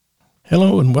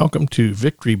Hello and welcome to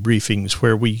Victory Briefings,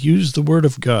 where we use the Word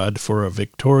of God for a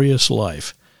victorious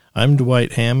life. I'm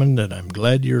Dwight Hammond, and I'm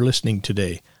glad you're listening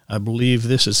today. I believe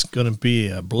this is going to be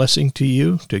a blessing to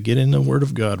you to get in the Word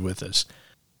of God with us.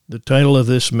 The title of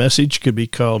this message could be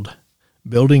called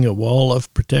Building a Wall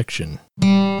of Protection.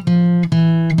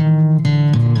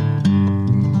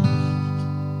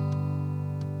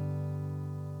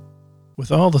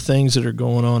 With all the things that are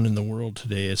going on in the world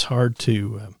today, it's hard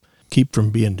to keep from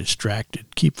being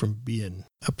distracted, keep from being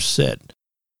upset.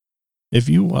 If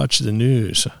you watch the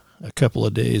news a couple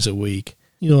of days a week,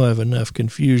 you'll have enough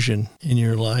confusion in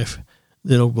your life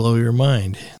that'll blow your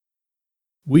mind.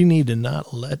 We need to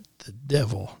not let the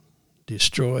devil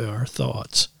destroy our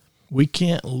thoughts. We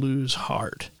can't lose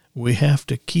heart. We have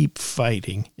to keep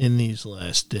fighting in these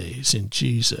last days in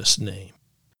Jesus' name.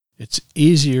 It's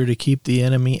easier to keep the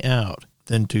enemy out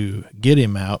than to get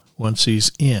him out once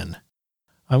he's in.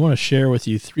 I want to share with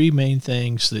you three main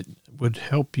things that would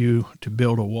help you to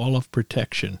build a wall of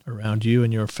protection around you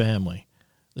and your family.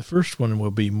 The first one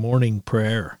will be morning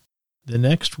prayer. The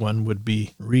next one would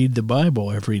be read the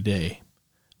Bible every day.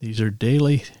 These are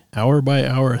daily,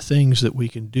 hour-by-hour things that we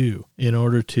can do in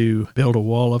order to build a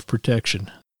wall of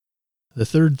protection. The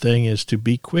third thing is to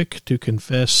be quick to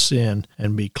confess sin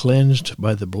and be cleansed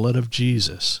by the blood of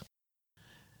Jesus.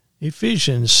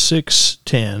 Ephesians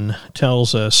 6:10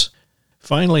 tells us,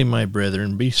 "Finally, my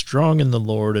brethren, be strong in the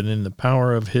Lord and in the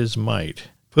power of his might.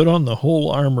 Put on the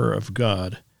whole armor of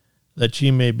God, that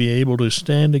ye may be able to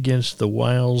stand against the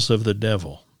wiles of the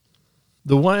devil."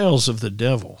 The wiles of the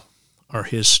devil are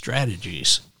his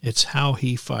strategies. It's how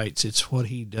he fights. It's what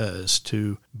he does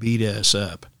to beat us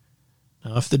up.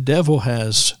 Now, if the devil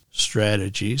has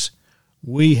strategies,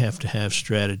 we have to have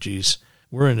strategies.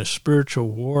 We're in a spiritual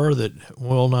war that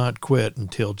will not quit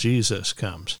until Jesus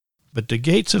comes. But the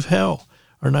gates of hell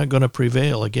are not going to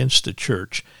prevail against the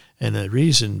church. And the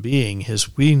reason being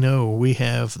is we know we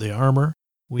have the armor.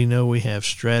 We know we have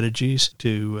strategies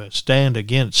to stand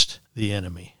against the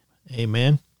enemy.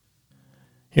 Amen.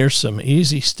 Here's some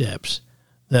easy steps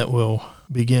that will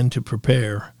begin to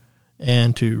prepare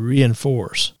and to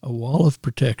reinforce a wall of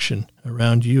protection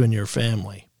around you and your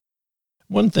family.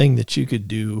 One thing that you could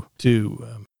do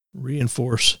to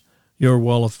reinforce your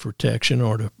wall of protection,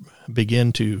 or to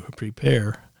begin to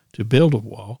prepare to build a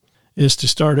wall, is to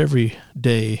start every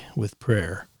day with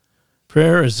prayer.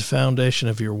 Prayer is the foundation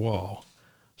of your wall.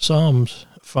 Psalms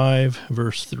 5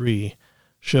 verse 3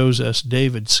 shows us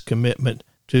David's commitment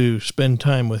to spend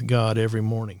time with God every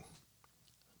morning.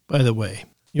 By the way,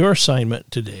 your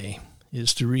assignment today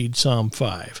is to read Psalm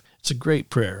 5. It's a great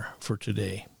prayer for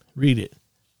today. Read it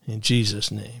in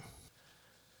Jesus' name.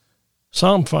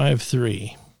 Psalm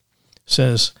 5:3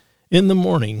 says, "In the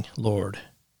morning, Lord,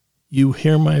 you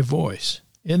hear my voice.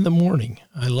 In the morning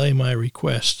I lay my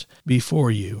request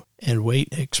before you and wait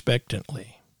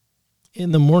expectantly."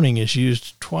 In the morning is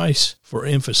used twice for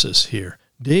emphasis here.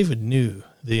 David knew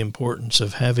the importance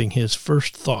of having his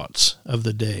first thoughts of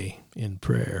the day in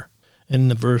prayer.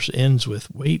 And the verse ends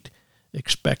with wait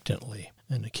expectantly.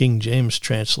 And the King James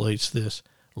translates this,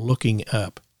 looking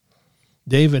up.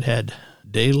 David had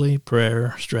daily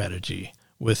prayer strategy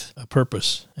with a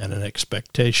purpose and an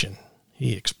expectation.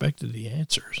 He expected the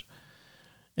answers.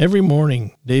 Every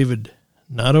morning, David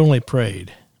not only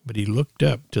prayed, but he looked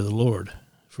up to the Lord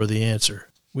for the answer.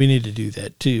 We need to do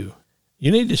that too. You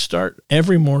need to start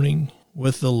every morning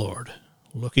with the Lord,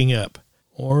 looking up,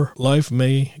 or life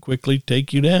may quickly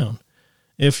take you down.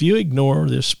 If you ignore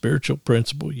this spiritual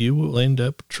principle, you will end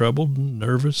up troubled and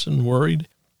nervous and worried,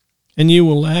 and you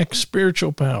will lack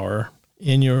spiritual power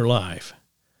in your life.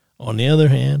 On the other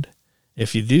hand,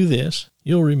 if you do this,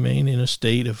 you'll remain in a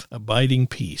state of abiding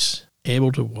peace,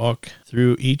 able to walk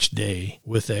through each day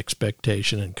with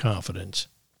expectation and confidence.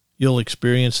 You'll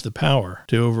experience the power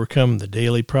to overcome the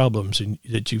daily problems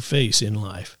that you face in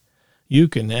life. You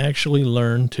can actually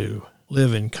learn to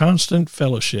live in constant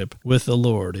fellowship with the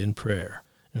Lord in prayer.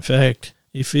 In fact,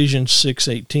 Ephesians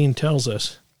 6:18 tells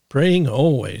us, "Praying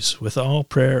always with all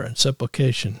prayer and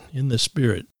supplication in the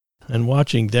Spirit, and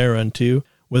watching thereunto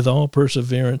with all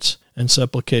perseverance and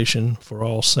supplication for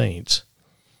all saints."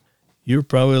 You're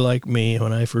probably like me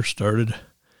when I first started.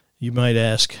 You might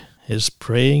ask, is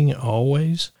praying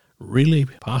always really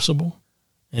possible?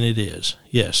 And it is.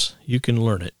 Yes, you can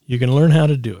learn it. You can learn how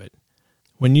to do it.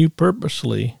 When you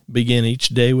purposely begin each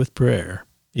day with prayer,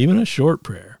 even a short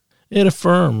prayer, it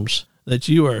affirms that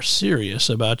you are serious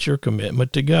about your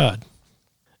commitment to God.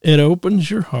 It opens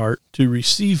your heart to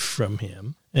receive from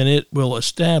Him, and it will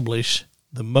establish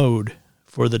the mode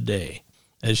for the day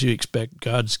as you expect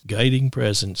God's guiding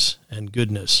presence and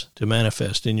goodness to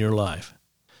manifest in your life.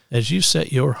 As you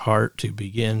set your heart to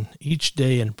begin each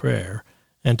day in prayer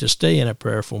and to stay in a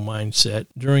prayerful mindset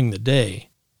during the day,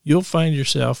 you'll find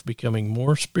yourself becoming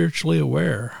more spiritually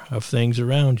aware of things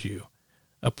around you.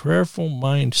 A prayerful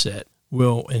mindset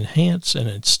will enhance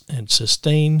and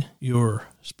sustain your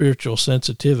spiritual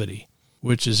sensitivity,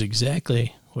 which is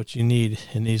exactly what you need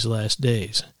in these last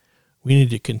days. We need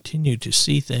to continue to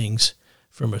see things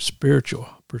from a spiritual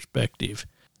perspective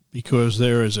because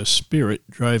there is a spirit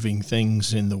driving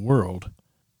things in the world,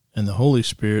 and the Holy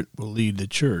Spirit will lead the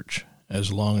church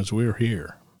as long as we're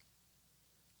here.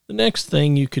 The next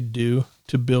thing you could do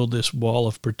to build this wall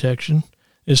of protection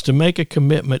is to make a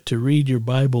commitment to read your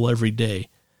Bible every day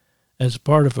as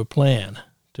part of a plan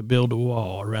to build a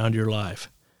wall around your life.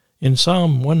 In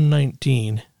Psalm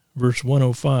 119, verse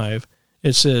 105,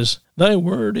 it says, "Thy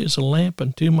word is a lamp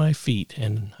unto my feet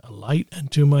and a light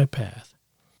unto my path."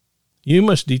 You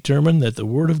must determine that the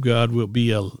Word of God will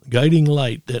be a guiding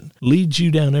light that leads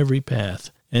you down every path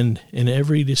and in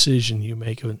every decision you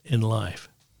make in life.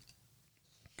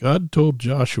 God told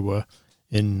Joshua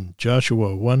in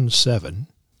Joshua 1:7,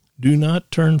 "Do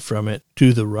not turn from it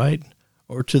to the right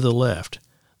or to the left,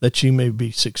 that you may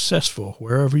be successful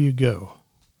wherever you go."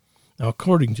 Now,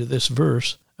 according to this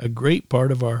verse, a great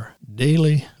part of our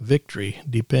daily victory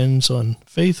depends on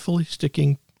faithfully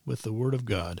sticking with the Word of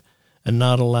God and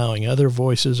not allowing other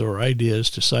voices or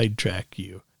ideas to sidetrack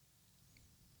you.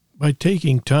 By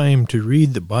taking time to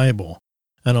read the Bible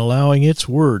and allowing its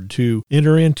Word to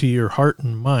enter into your heart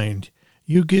and mind,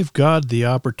 you give God the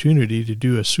opportunity to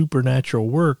do a supernatural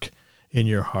work in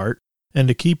your heart and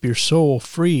to keep your soul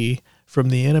free from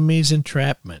the enemy's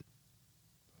entrapment.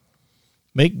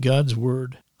 Make God's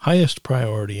Word highest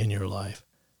priority in your life.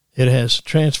 It has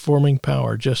transforming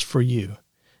power just for you.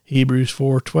 Hebrews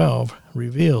 4:12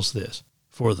 reveals this.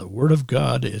 "For the Word of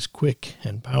God is quick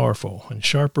and powerful and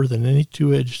sharper than any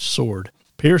two-edged sword,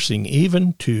 piercing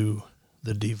even to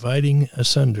the dividing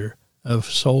asunder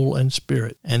of soul and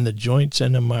spirit, and the joints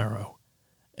and the marrow,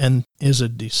 and is a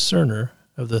discerner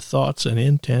of the thoughts and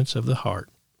intents of the heart."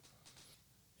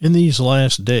 In these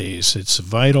last days, it's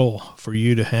vital for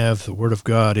you to have the Word of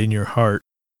God in your heart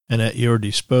and at your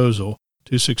disposal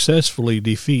to successfully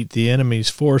defeat the enemy's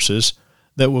forces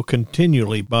that will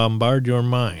continually bombard your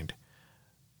mind.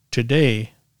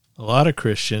 Today, a lot of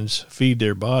Christians feed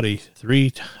their body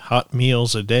 3 hot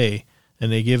meals a day, and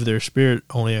they give their spirit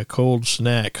only a cold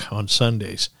snack on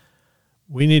Sundays.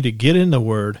 We need to get in the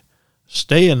Word,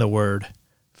 stay in the Word,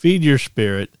 feed your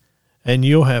spirit, and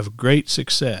you'll have great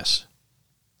success.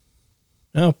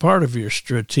 Now, part of your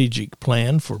strategic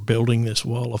plan for building this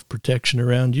wall of protection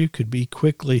around you could be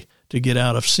quickly to get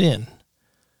out of sin.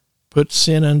 Put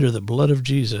sin under the blood of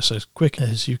Jesus as quick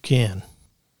as you can.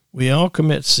 We all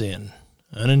commit sin,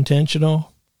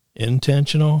 unintentional,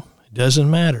 intentional, it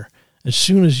doesn't matter. As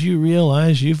soon as you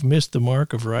realize you've missed the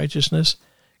mark of righteousness,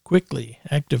 quickly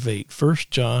activate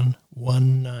 1 John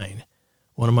 1:9,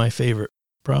 one of my favorite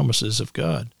promises of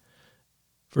God.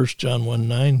 1 John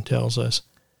 1:9 tells us,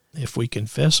 "If we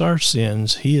confess our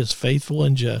sins, he is faithful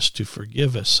and just to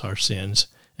forgive us our sins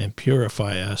and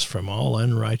purify us from all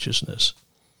unrighteousness."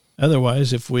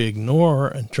 Otherwise, if we ignore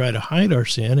and try to hide our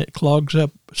sin, it clogs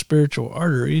up spiritual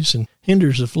arteries and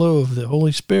hinders the flow of the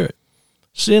Holy Spirit.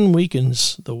 Sin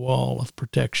weakens the wall of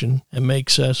protection and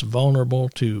makes us vulnerable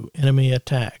to enemy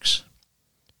attacks.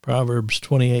 Proverbs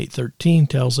 28:13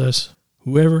 tells us,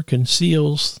 "Whoever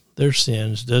conceals their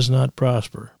sins does not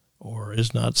prosper or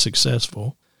is not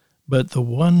successful, but the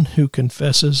one who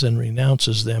confesses and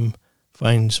renounces them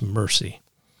finds mercy."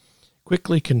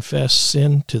 Quickly confess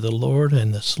sin to the Lord,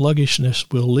 and the sluggishness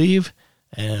will leave,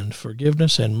 and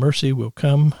forgiveness and mercy will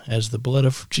come as the blood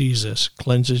of Jesus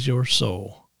cleanses your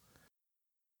soul.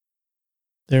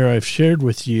 There I've shared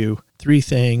with you 3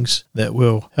 things that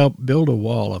will help build a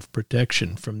wall of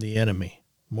protection from the enemy: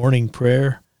 morning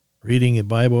prayer, reading the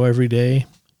Bible every day,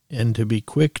 and to be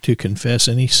quick to confess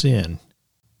any sin.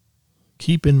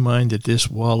 Keep in mind that this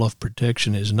wall of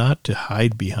protection is not to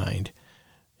hide behind.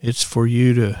 It's for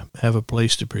you to have a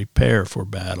place to prepare for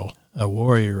battle. A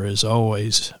warrior is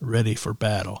always ready for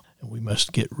battle, and we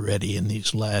must get ready in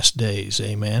these last days.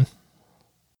 Amen.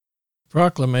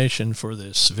 Proclamation for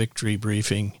this victory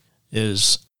briefing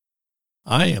is,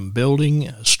 I am building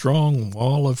a strong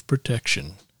wall of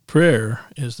protection. Prayer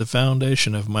is the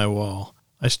foundation of my wall.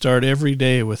 I start every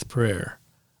day with prayer.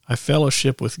 I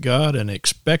fellowship with God and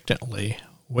expectantly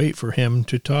wait for Him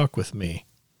to talk with me.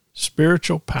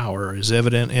 Spiritual power is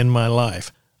evident in my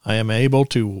life. I am able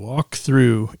to walk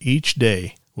through each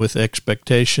day with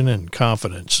expectation and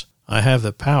confidence. I have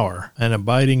the power and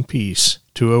abiding peace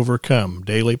to overcome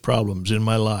daily problems in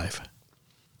my life.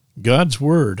 God's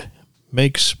Word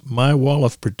makes my wall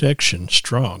of protection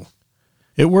strong.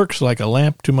 It works like a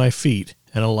lamp to my feet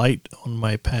and a light on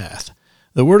my path.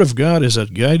 The Word of God is a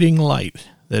guiding light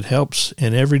that helps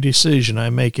in every decision I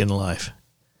make in life.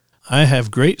 I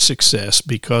have great success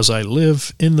because I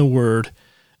live in the Word,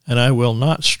 and I will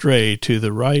not stray to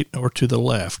the right or to the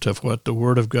left of what the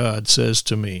Word of God says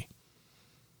to me.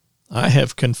 I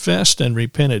have confessed and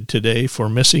repented today for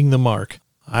missing the mark.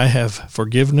 I have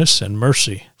forgiveness and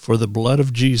mercy, for the blood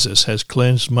of Jesus has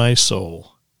cleansed my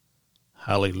soul.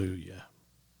 Hallelujah.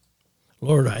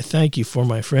 Lord, I thank you for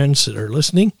my friends that are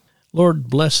listening. Lord,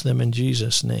 bless them in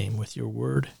Jesus' name with your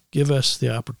word. Give us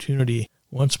the opportunity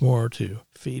once more to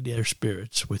feed their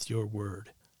spirits with your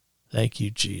word. Thank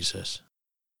you, Jesus.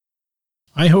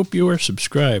 I hope you are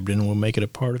subscribed and will make it a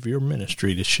part of your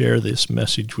ministry to share this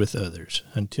message with others.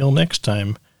 Until next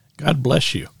time, God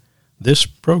bless you. This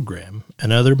program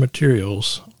and other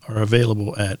materials are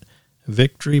available at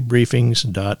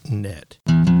victorybriefings.net.